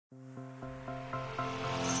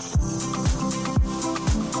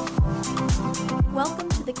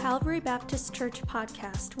Calvary Baptist Church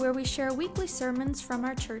podcast, where we share weekly sermons from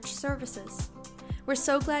our church services. We're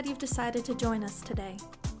so glad you've decided to join us today.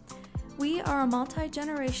 We are a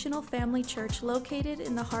multi-generational family church located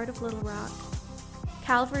in the heart of Little Rock.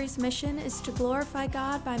 Calvary's mission is to glorify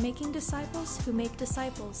God by making disciples who make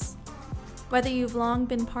disciples. Whether you've long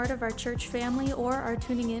been part of our church family or are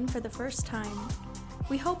tuning in for the first time,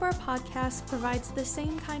 we hope our podcast provides the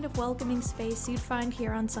same kind of welcoming space you'd find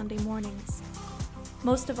here on Sunday mornings.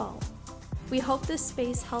 Most of all, we hope this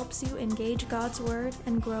space helps you engage God's Word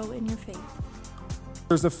and grow in your faith.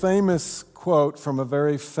 There's a famous quote from a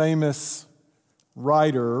very famous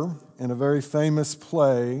writer in a very famous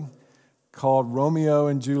play called Romeo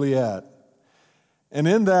and Juliet. And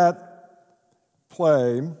in that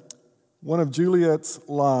play, one of Juliet's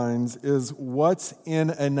lines is, "What's in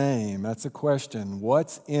a name?" That's a question.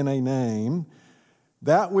 What's in a name?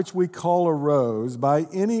 That which we call a rose, by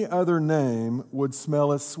any other name, would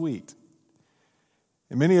smell as sweet.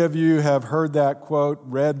 And many of you have heard that quote,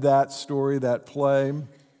 read that story, that play,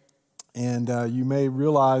 and you may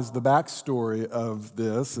realize the backstory of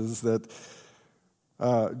this is that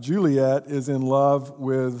Juliet is in love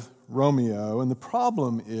with Romeo, and the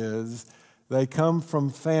problem is they come from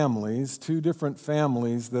families, two different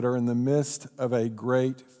families that are in the midst of a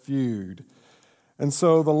great feud. And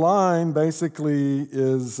so the line basically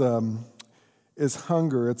is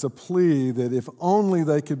hunger. It's a plea that if only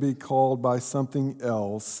they could be called by something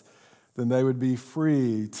else, then they would be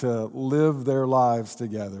free to live their lives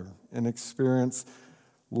together and experience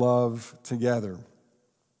love together.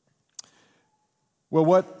 Well,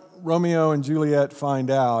 what Romeo and Juliet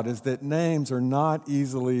find out is that names are not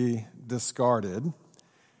easily discarded.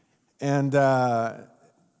 And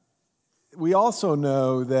we also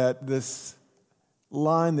know that this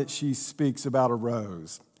line that she speaks about a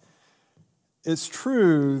rose, it's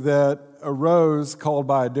true that a rose called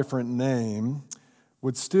by a different name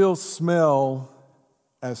would still smell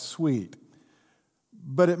as sweet,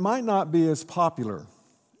 but it might not be as popular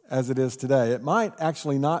as it is today. It might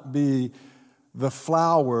actually not be the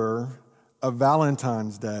flower of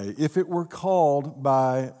Valentine's Day if it were called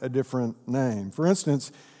by a different name. For instance,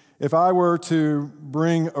 if I were to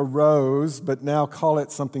bring a rose, but now call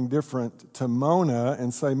it something different to Mona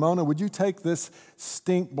and say, "Mona, would you take this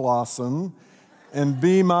stink blossom and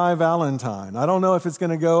be my Valentine?" I don't know if it's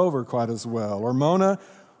going to go over quite as well. Or, "Mona,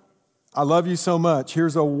 I love you so much.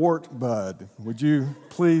 Here's a wart bud. Would you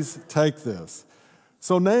please take this?"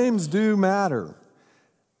 So names do matter.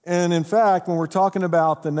 And in fact, when we're talking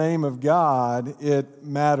about the name of God, it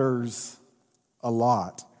matters a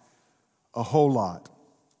lot, a whole lot.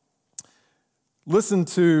 Listen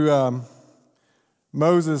to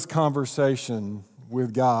Moses' conversation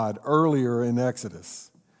with God earlier in Exodus.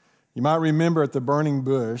 You might remember at the burning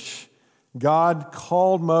bush, God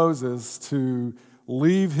called Moses to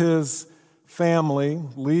leave his family,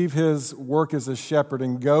 leave his work as a shepherd,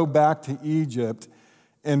 and go back to Egypt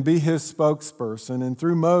and be his spokesperson. And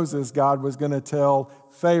through Moses, God was going to tell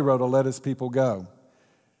Pharaoh to let his people go.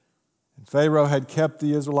 And Pharaoh had kept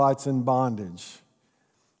the Israelites in bondage,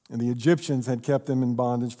 and the Egyptians had kept them in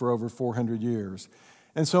bondage for over 400 years.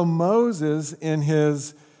 And so Moses, in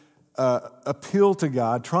his appeal to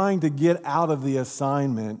God, trying to get out of the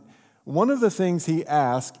assignment, one of the things he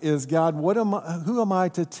asked is, "God, who am I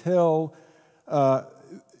to tell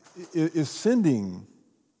is sending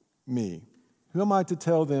me? Who am I to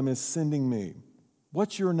tell them is sending me?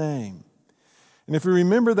 What's your name?" And if you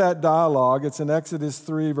remember that dialogue, it's in Exodus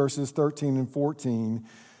 3, verses 13 and 14.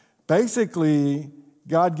 Basically,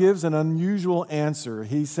 God gives an unusual answer.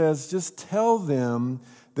 He says, "Just tell them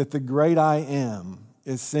that the great I am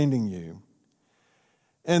is sending you."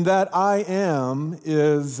 And that I am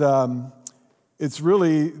is, it's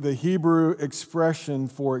really the Hebrew expression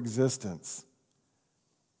for existence.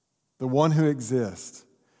 The one who exists.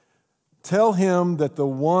 Tell him that the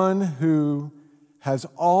one who has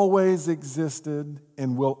always existed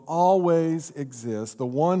and will always exist, the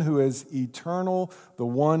one who is eternal, the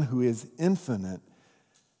one who is infinite,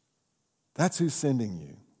 that's who's sending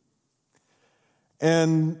you.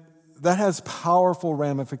 And that has powerful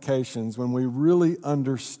ramifications when we really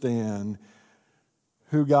understand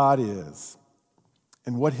who God is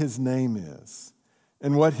and what his name is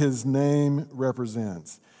and what his name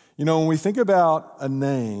represents. You know, when we think about a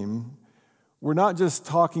name, we're not just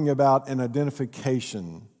talking about an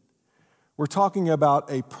identification. We're talking about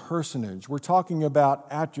a personage. We're talking about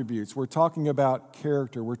attributes. We're talking about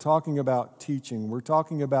character. We're talking about teaching. We're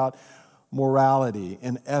talking about morality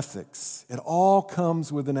and ethics. It all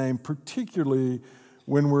comes with a name, particularly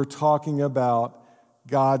when we're talking about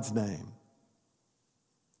God's name.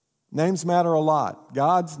 Names matter a lot.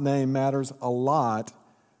 God's name matters a lot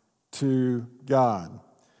to God.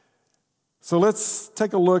 So let's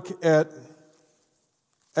take a look at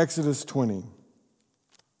Exodus 20.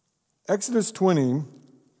 Exodus 20,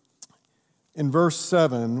 in verse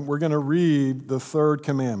 7, we're going to read the third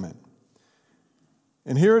commandment.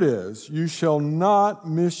 And here it is: you shall not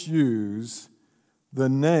misuse the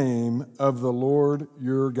name of the Lord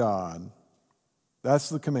your God. That's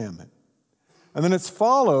the commandment. And then it's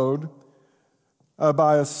followed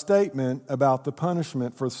by a statement about the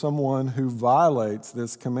punishment for someone who violates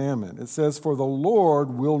this commandment. It says, for the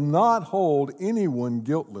Lord will not hold anyone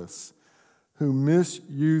guiltless who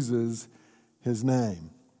misuses his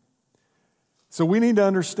name. So we need to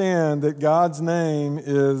understand that God's name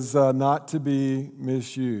is not to be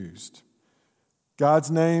misused.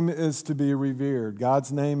 God's name is to be revered.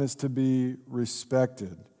 God's name is to be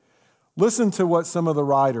respected. Listen to what some of the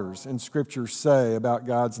writers in Scripture say about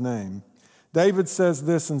God's name. David says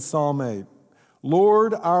this in Psalm 8,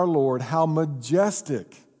 Lord, our Lord, how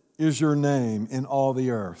majestic is your name in all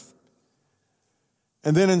the earth.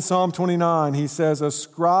 And then in Psalm 29, he says,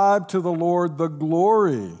 ascribe to the Lord the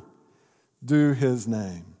glory due his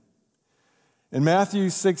name. In Matthew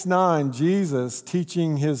 6:9, Jesus,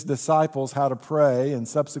 teaching his disciples how to pray and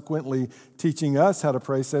subsequently teaching us how to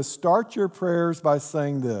pray, says, start your prayers by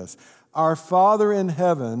saying this, our Father in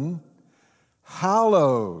heaven,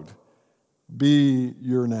 hallowed be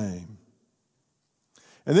your name.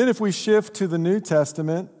 And then if we shift to the New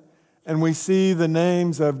Testament and we see the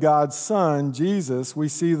names of God's Son, Jesus, we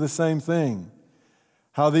see the same thing.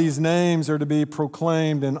 How these names are to be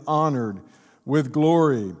proclaimed and honored with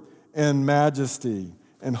glory and majesty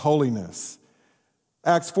and holiness.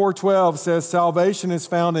 Acts 4:12 says, salvation is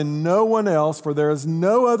found in no one else, for there is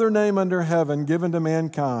no other name under heaven given to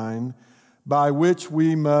mankind by which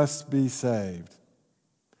we must be saved.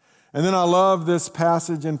 And then I love this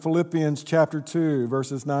passage in Philippians chapter 2,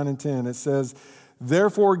 verses 9 and 10. It says,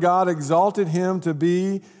 therefore God exalted him to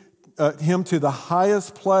be him to the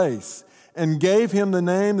highest place and gave him the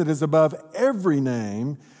name that is above every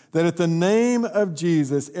name, that at the name of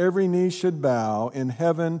Jesus every knee should bow in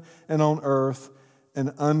heaven and on earth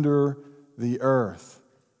and under the earth.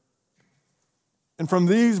 And from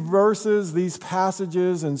these verses, these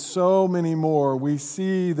passages, and so many more, we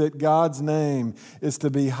see that God's name is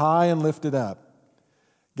to be high and lifted up.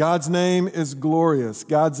 God's name is glorious.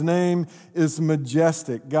 God's name is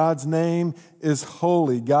majestic. God's name is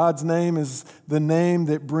holy. God's name is the name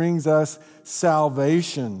that brings us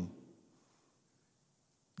salvation.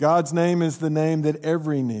 God's name is the name that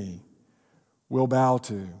every knee will bow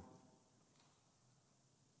to.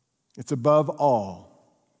 It's above all.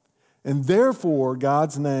 And therefore,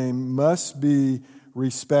 God's name must be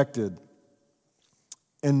respected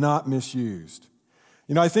and not misused.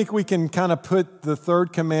 You know, I think we can kind of put the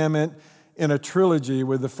third commandment in a trilogy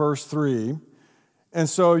with the first three. And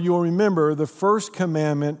so you'll remember the first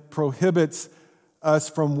commandment prohibits us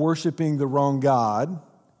from worshiping the wrong God.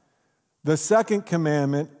 The second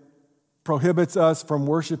commandment prohibits us from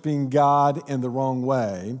worshiping God in the wrong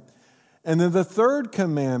way. And then the third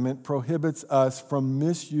commandment prohibits us from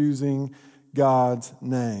misusing God's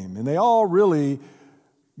name. And they all really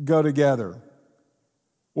go together.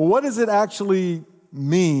 Well, what does it actually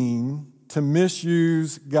mean to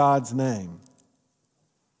misuse God's name?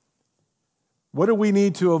 What do we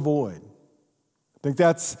need to avoid? I think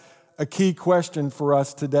that's a key question for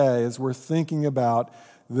us today as we're thinking about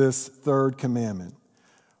this third commandment.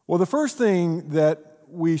 Well, the first thing that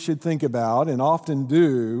we should think about, and often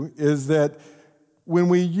do, is that when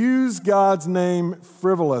we use God's name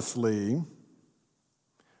frivolously,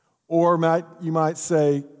 or you might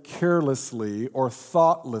say carelessly, or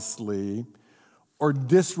thoughtlessly, or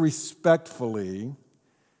disrespectfully,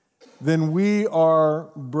 then we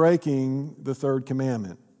are breaking the third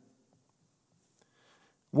commandment.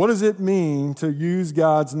 What does it mean to use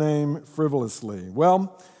God's name frivolously?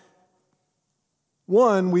 Well,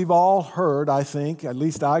 one, we've all heard, I think, at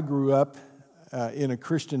least I grew up in a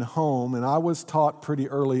Christian home, and I was taught pretty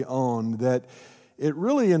early on that it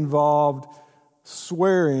really involved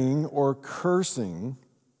swearing or cursing,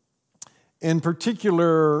 in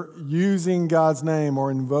particular using God's name or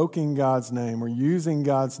invoking God's name or using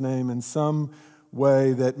God's name in some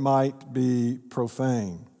way that might be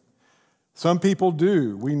profane. Some people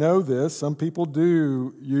do. We know this. Some people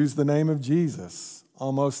do use the name of Jesus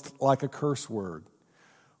almost like a curse word.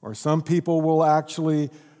 Or some people will actually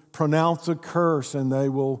pronounce a curse and they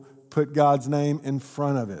will put God's name in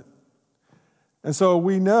front of it. And so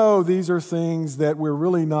we know these are things that we're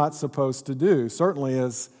really not supposed to do, certainly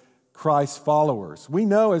as Christ followers. We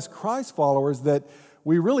know as Christ followers that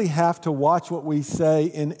we really have to watch what we say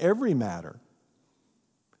in every matter.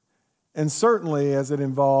 And certainly as it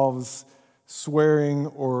involves swearing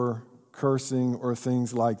or cursing or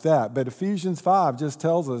things like that. But Ephesians 5 just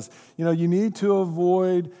tells us, you need to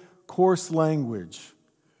avoid coarse language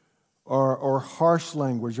or harsh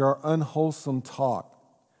language or unwholesome talk.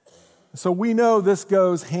 So we know this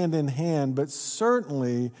goes hand in hand, but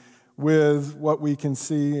certainly with what we can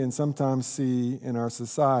see and sometimes see in our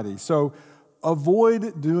society. So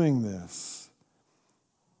avoid doing this.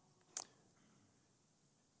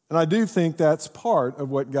 And I do think that's part of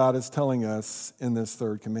what God is telling us in this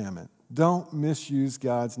third commandment. Don't misuse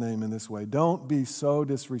God's name in this way. Don't be so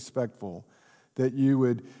disrespectful that you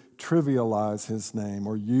would trivialize his name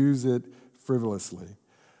or use it frivolously.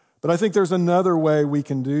 But I think there's another way we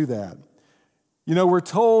can do that. We're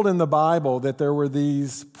told in the Bible that there were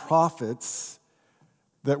these prophets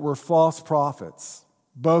that were false prophets,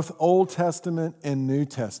 both Old Testament and New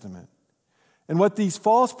Testament. And what these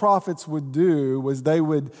false prophets would do was they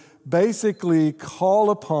would basically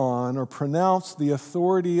call upon or pronounce the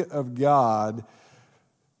authority of God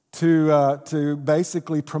to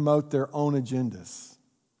basically promote their own agendas.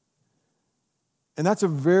 And that's a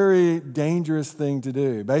very dangerous thing to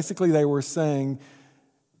do. Basically, they were saying,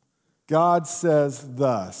 God says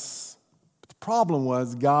thus. But the problem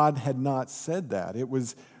was God had not said that. It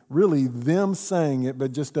was really them saying it,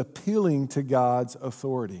 but just appealing to God's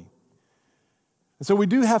authority. And so we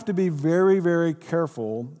do have to be very, very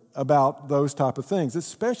careful about those type of things,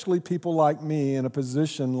 especially people like me in a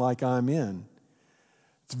position like I'm in.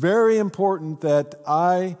 It's very important that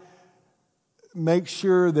I make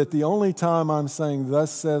sure that the only time I'm saying,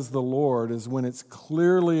 thus says the Lord, is when it's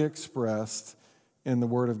clearly expressed in the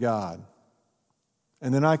Word of God.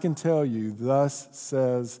 And then I can tell you, thus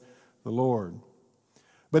says the Lord.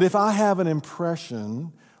 But if I have an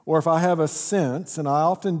impression, or if I have a sense, and I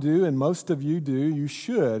often do, and most of you do, you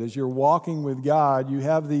should, as you're walking with God, you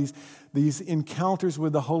have these encounters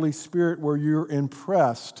with the Holy Spirit where you're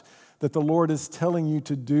impressed that the Lord is telling you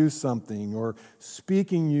to do something or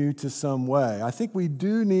speaking you to some way. I think we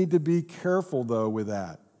do need to be careful, though, with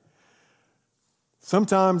that.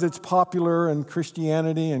 Sometimes it's popular in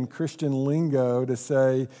Christianity and Christian lingo to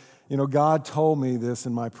say, God told me this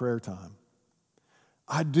in my prayer time.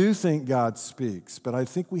 I do think God speaks, but I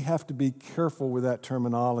think we have to be careful with that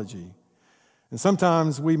terminology. And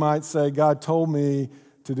sometimes we might say, God told me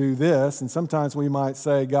to do this, and sometimes we might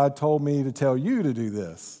say, God told me to tell you to do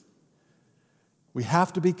this. We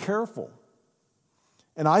have to be careful.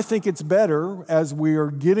 And I think it's better, as we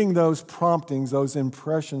are getting those promptings, those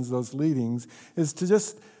impressions, those leadings, is to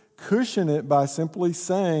just cushion it by simply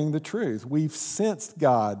saying the truth. We've sensed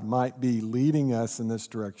God might be leading us in this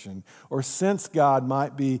direction, or sensed God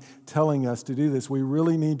might be telling us to do this. We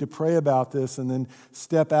really need to pray about this and then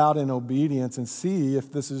step out in obedience and see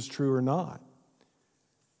if this is true or not.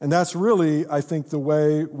 And that's really, I think, the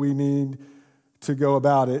way we need to go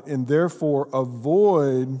about it, and therefore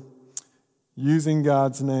avoid using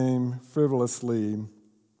God's name frivolously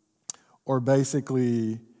or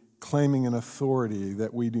basically claiming an authority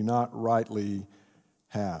that we do not rightly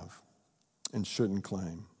have and shouldn't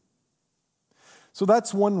claim. So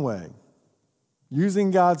that's one way. Using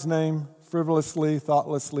God's name frivolously,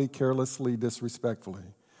 thoughtlessly, carelessly, disrespectfully.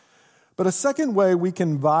 But a second way we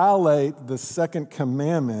can violate the second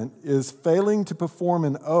commandment is failing to perform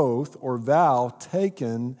an oath or vow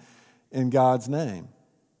taken in God's name.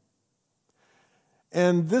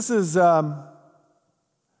 And this is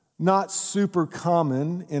not super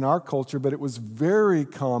common in our culture, but it was very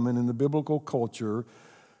common in the biblical culture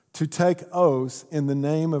to take oaths in the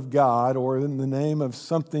name of God or in the name of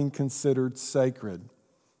something considered sacred.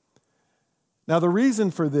 Now, the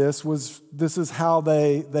reason for this was this is how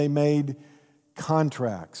they made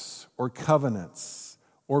contracts or covenants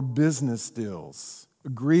or business deals,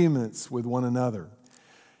 agreements with one another.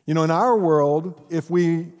 In our world, if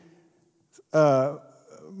we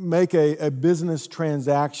make a business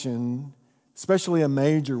transaction, especially a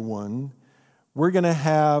major one, we're going to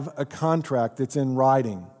have a contract that's in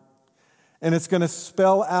writing. And it's going to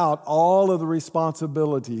spell out all of the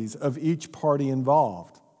responsibilities of each party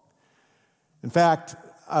involved. In fact,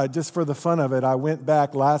 just for the fun of it, I went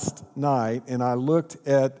back last night and I looked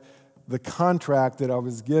at the contract that I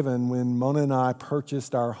was given when Mona and I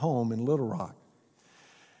purchased our home in Little Rock.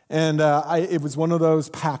 And it was one of those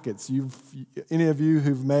packets. Any of you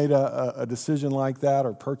who've made a decision like that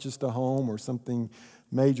or purchased a home or something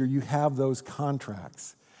major, you have those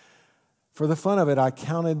contracts. For the fun of it, I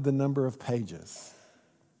counted the number of pages.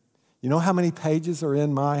 You know how many pages are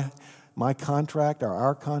in my contract or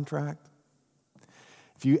our contract?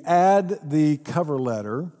 If you add the cover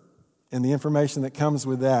letter and the information that comes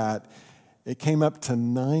with that, it came up to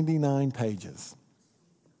 99 pages.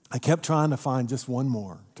 I kept trying to find just one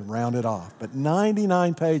more to round it off, but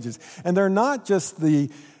 99 pages. And they're not just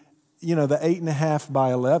the 8.5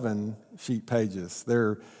 by 11 sheet pages.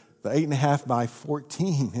 They're the 8.5 by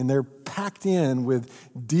 14, and they're packed in with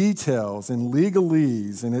details and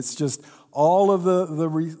legalese, and it's just all of the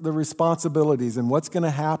responsibilities and what's going to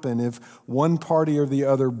happen if one party or the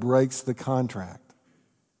other breaks the contract.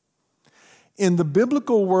 In the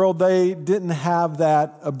biblical world, they didn't have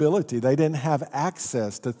that ability. They didn't have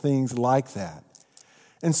access to things like that.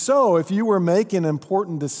 And so if you were making an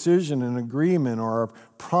important decision, an agreement, or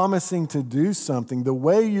promising to do something, the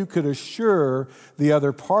way you could assure the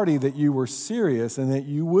other party that you were serious and that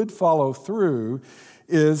you would follow through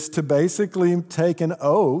is to basically take an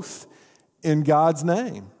oath in God's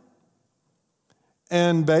name.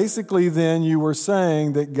 And basically then you were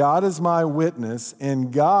saying that God is my witness,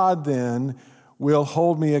 and God then will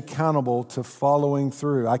hold me accountable to following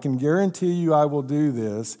through. I can guarantee you I will do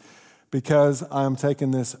this because I'm taking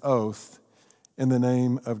this oath in the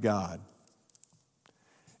name of God.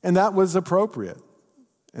 And that was appropriate,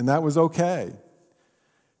 and that was okay.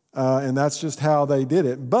 And that's just how they did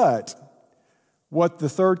it. But what the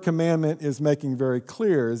third commandment is making very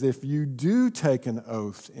clear is if you do take an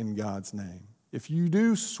oath in God's name, if you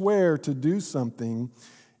do swear to do something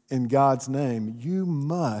in God's name, you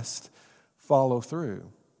must follow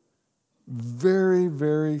through. Very,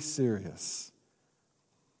 very serious.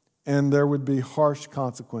 And there would be harsh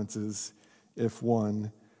consequences if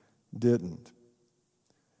one didn't.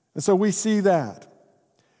 And so we see that.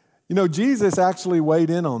 Jesus actually weighed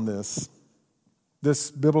in on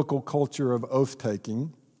this biblical culture of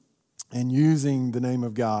oath-taking and using the name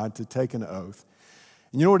of God to take an oath.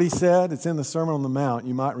 And you know what he said? It's in the Sermon on the Mount.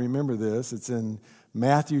 You might remember this. It's in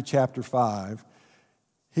Matthew chapter 5.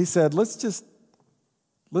 He said, let's just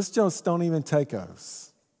don't even take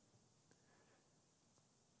oaths.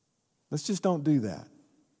 Let's just don't do that.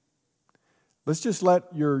 Let's just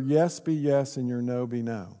let your yes be yes and your no be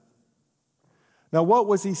no. Now, what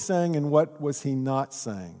was he saying and what was he not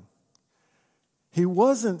saying? He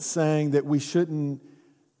wasn't saying that we shouldn't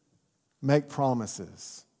make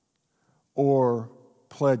promises or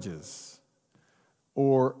pledges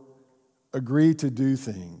or agree to do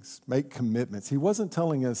things, make commitments. He wasn't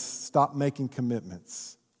telling us stop making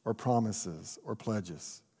commitments or promises or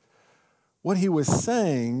pledges. What he was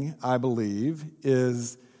saying, I believe,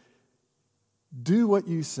 is do what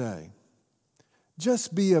you say.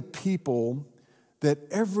 Just be a people that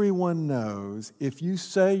everyone knows if you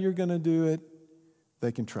say you're going to do it,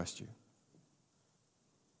 they can trust you.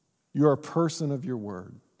 You're a person of your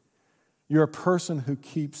word. You're a person who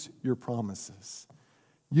keeps your promises.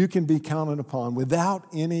 You can be counted upon without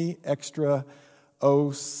any extra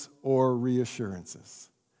oaths or reassurances.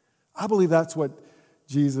 I believe that's what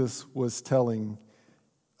Jesus was telling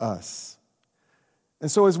us. And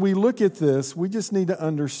so as we look at this, we just need to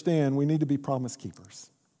understand we need to be promise keepers.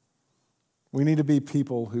 We need to be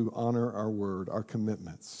people who honor our word, our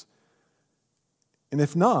commitments. And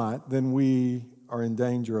if not, then we are in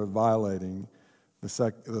danger of violating the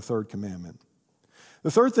third commandment.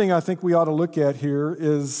 The third thing I think we ought to look at here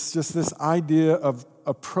is just this idea of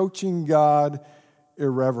approaching God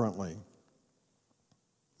irreverently.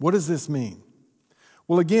 What does this mean?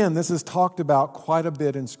 Well, again, this is talked about quite a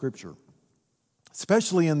bit in Scripture,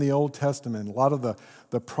 especially in the Old Testament. A lot of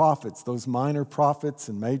the prophets, those minor prophets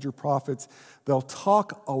and major prophets, they'll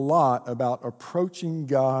talk a lot about approaching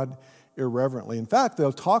God irreverently. In fact,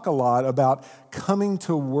 they'll talk a lot about coming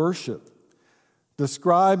to worship,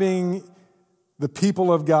 describing the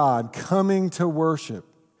people of God coming to worship,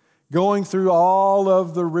 going through all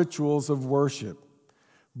of the rituals of worship,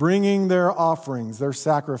 bringing their offerings, their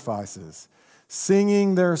sacrifices,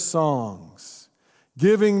 singing their songs,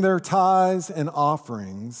 giving their tithes and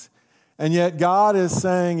offerings, and yet God is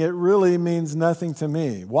saying it really means nothing to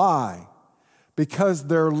me. Why? Because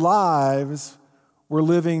their lives were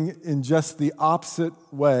living in just the opposite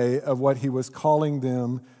way of what he was calling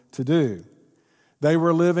them to do. They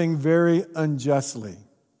were living very unjustly.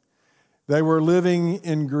 They were living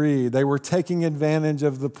in greed. They were taking advantage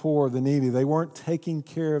of the poor, the needy. They weren't taking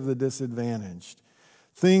care of the disadvantaged.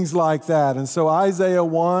 Things like that. And so Isaiah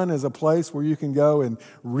 1 is a place where you can go and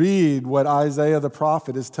read what Isaiah the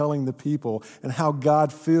prophet is telling the people and how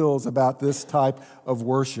God feels about this type of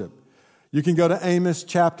worship. You can go to Amos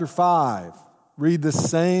chapter 5, read the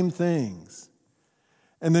same things.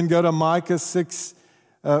 And then go to Micah 6,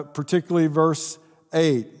 particularly verse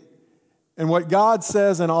 8. And what God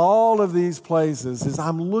says in all of these places is,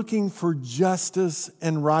 I'm looking for justice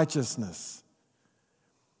and righteousness.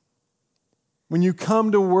 When you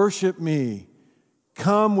come to worship me,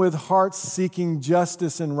 come with hearts seeking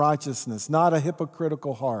justice and righteousness, not a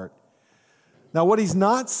hypocritical heart. Now, what he's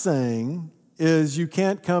not saying is you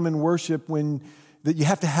can't come and worship that you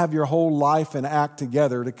have to have your whole life and act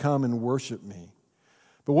together to come and worship me.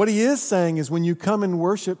 But what he is saying is, when you come and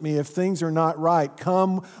worship me, if things are not right,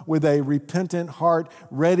 come with a repentant heart,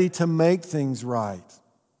 ready to make things right.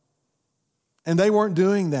 And they weren't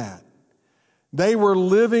doing that. They were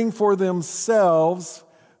living for themselves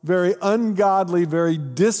very ungodly, very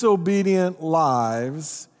disobedient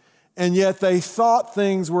lives, and yet they thought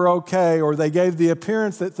things were okay, or they gave the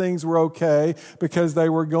appearance that things were okay because they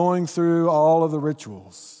were going through all of the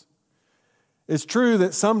rituals. It's true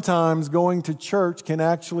that sometimes going to church can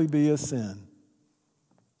actually be a sin.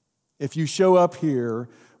 If you show up here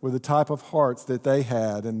with the type of hearts that they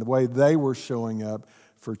had and the way they were showing up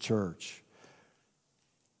for church.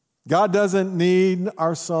 God doesn't need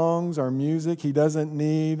our songs, our music. He doesn't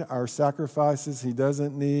need our sacrifices. He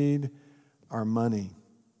doesn't need our money.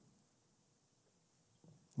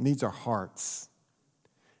 He needs our hearts.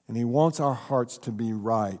 And He wants our hearts to be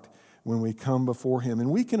right when we come before Him.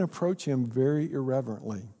 And we can approach Him very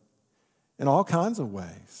irreverently in all kinds of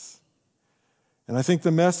ways. And I think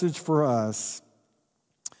the message for us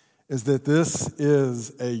is that this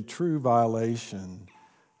is a true violation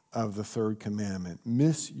of the third commandment,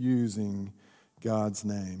 misusing God's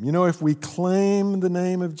name. You know, if we claim the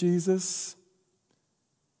name of Jesus,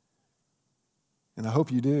 and I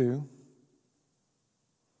hope you do,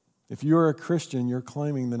 if you're a Christian, you're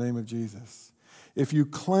claiming the name of Jesus. If you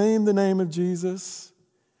claim the name of Jesus,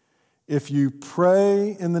 if you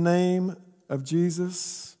pray in the name of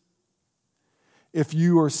Jesus, if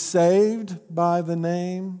you are saved by the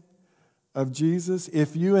name of Jesus,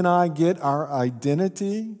 if you and I get our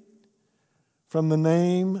identity from the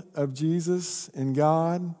name of Jesus in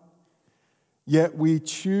God, yet we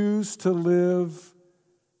choose to live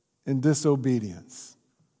in disobedience,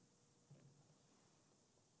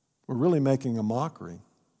 we're really making a mockery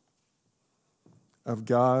of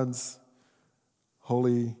God's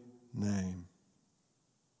holy name.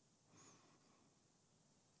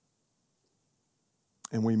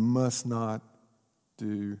 And we must not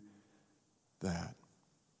do that.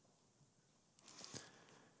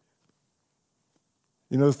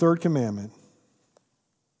 You know, the third commandment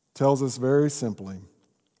tells us very simply,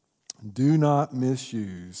 do not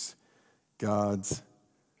misuse God's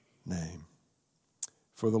name.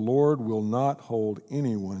 For the Lord will not hold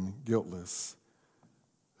anyone guiltless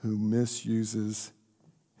who misuses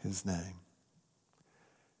His name.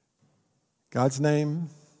 God's name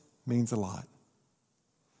means a lot.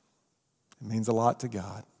 It means a lot to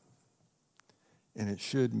God. And it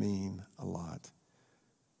should mean a lot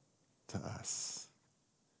to us.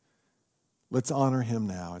 Let's honor Him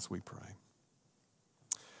now as we pray.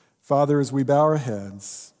 Father, as we bow our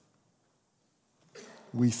heads,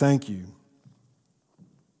 we thank You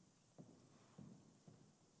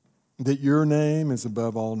that Your name is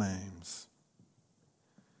above all names.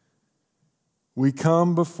 We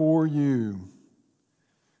come before You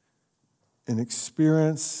and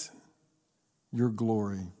experience Your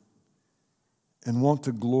glory and want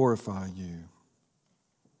to glorify You.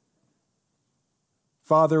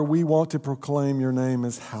 Father, we want to proclaim Your name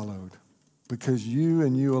as hallowed because You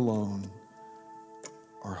and You alone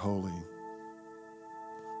are holy.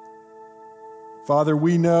 Father,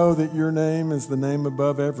 we know that Your name is the name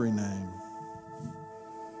above every name.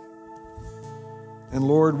 And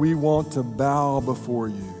Lord, we want to bow before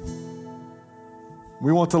You.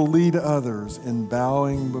 We want to lead others in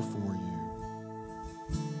bowing before You.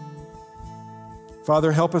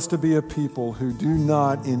 Father, help us to be a people who do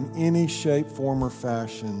not in any shape, form, or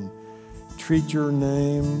fashion treat Your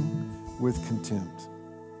name with contempt.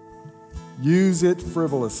 Use it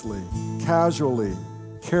frivolously, casually,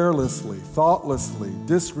 carelessly, thoughtlessly,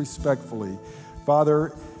 disrespectfully.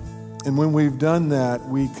 Father, and when we've done that,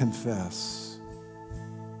 we confess.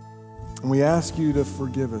 And we ask You to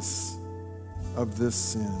forgive us of this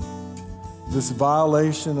sin, this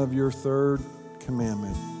violation of Your third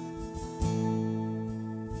commandment.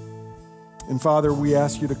 And Father, we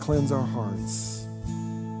ask You to cleanse our hearts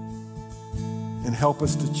and help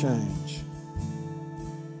us to change.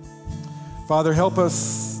 Father, help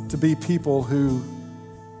us to be people who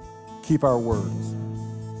keep our words,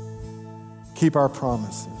 keep our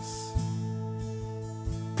promises,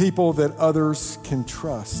 people that others can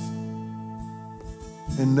trust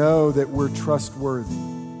and know that we're trustworthy,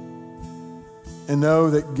 and know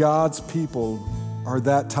that God's people are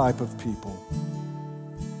that type of people.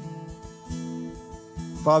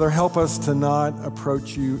 Father, help us to not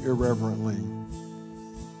approach you irreverently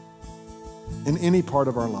in any part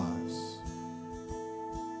of our lives.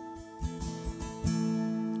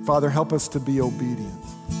 Father, help us to be obedient.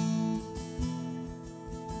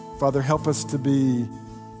 Father, help us to be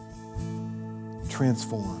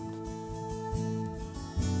transformed.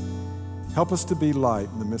 Help us to be light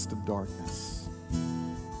in the midst of darkness.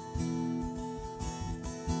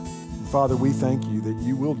 And Father, we thank you that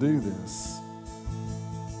you will do this.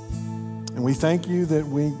 And we thank you that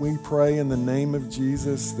we pray in the name of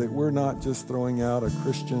Jesus that we're not just throwing out a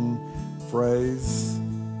Christian phrase,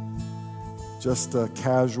 just a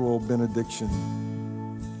casual benediction.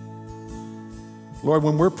 Lord,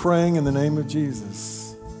 when we're praying in the name of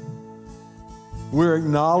Jesus, we're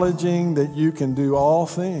acknowledging that you can do all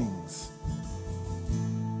things,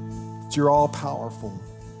 that you're all powerful,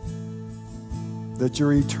 that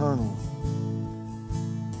you're eternal,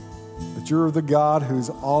 that you're the God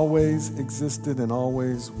who's always existed and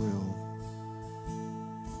always will.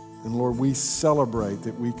 And Lord, we celebrate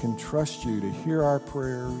that we can trust you to hear our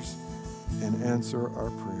prayers and answer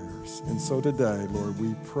our prayers. And so today, Lord,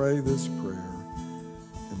 we pray this prayer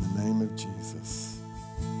in the name of Jesus.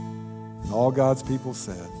 And all God's people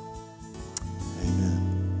said,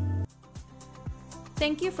 amen.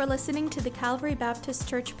 Thank you for listening to the Calvary Baptist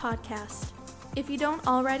Church podcast. If you don't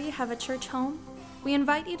already have a church home, we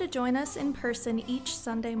invite you to join us in person each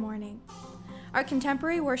Sunday morning. Our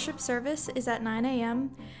contemporary worship service is at 9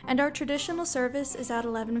 a.m. and our traditional service is at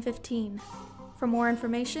 11:15. For more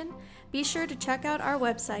information, be sure to check out our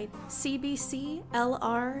website, cbclr.org.